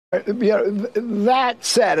That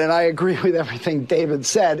said, and I agree with everything David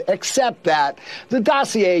said, except that the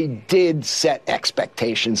dossier did set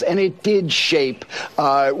expectations, and it did shape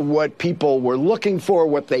what people were looking for,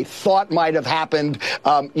 what they thought might have happened.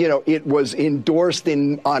 It was endorsed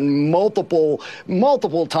on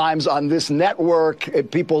multiple times on this network,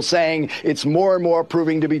 people saying it's more and more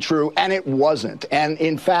proving to be true, and it wasn't. And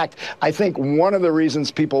in fact, I think one of the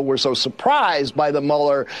reasons people were so surprised by the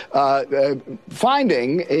Mueller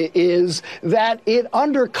finding is that it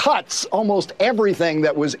undercuts almost everything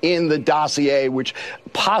that was in the dossier, which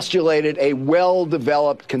postulated a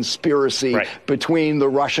well-developed conspiracy between the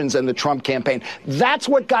Russians and the Trump campaign. That's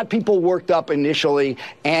what got people worked up initially,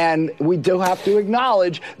 and we do have to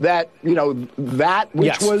acknowledge that, that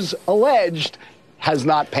which was alleged has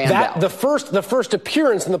not panned out. The first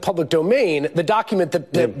appearance in the public domain, the document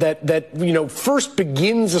that first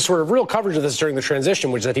begins the sort of real coverage of this during the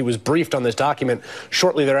transition, which is that he was briefed on this document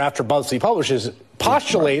shortly thereafter BuzzFeed publishes,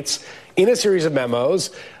 postulates in a series of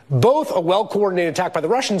memos both a well-coordinated attack by the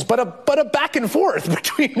Russians, but a back and forth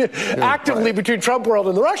between between Trump world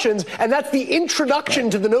and the Russians, and that's the introduction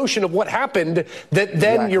to the notion of what happened. That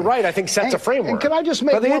then you're right, I think sets a framework. And can I just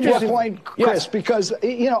make one more point, Chris? Because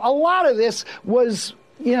a lot of this was.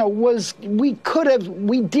 We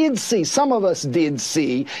did see, some of us did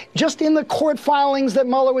see, just in the court filings that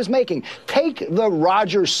Mueller was making. Take the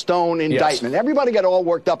Roger Stone indictment. Everybody got all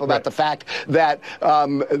worked up about the fact that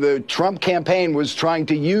the Trump campaign was trying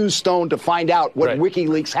to use Stone to find out what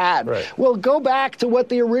WikiLeaks had. Well, go back to what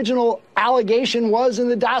the original allegation was in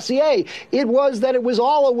the dossier. It was that it was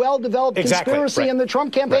all a well-developed conspiracy, and the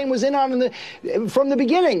Trump campaign was in on from the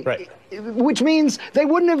beginning. Which means they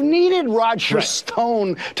wouldn't have needed Roger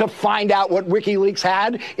Stone to find out what WikiLeaks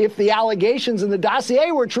had. If the allegations in the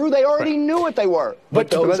dossier were true, they already knew what they were.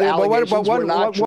 But those allegations were not true.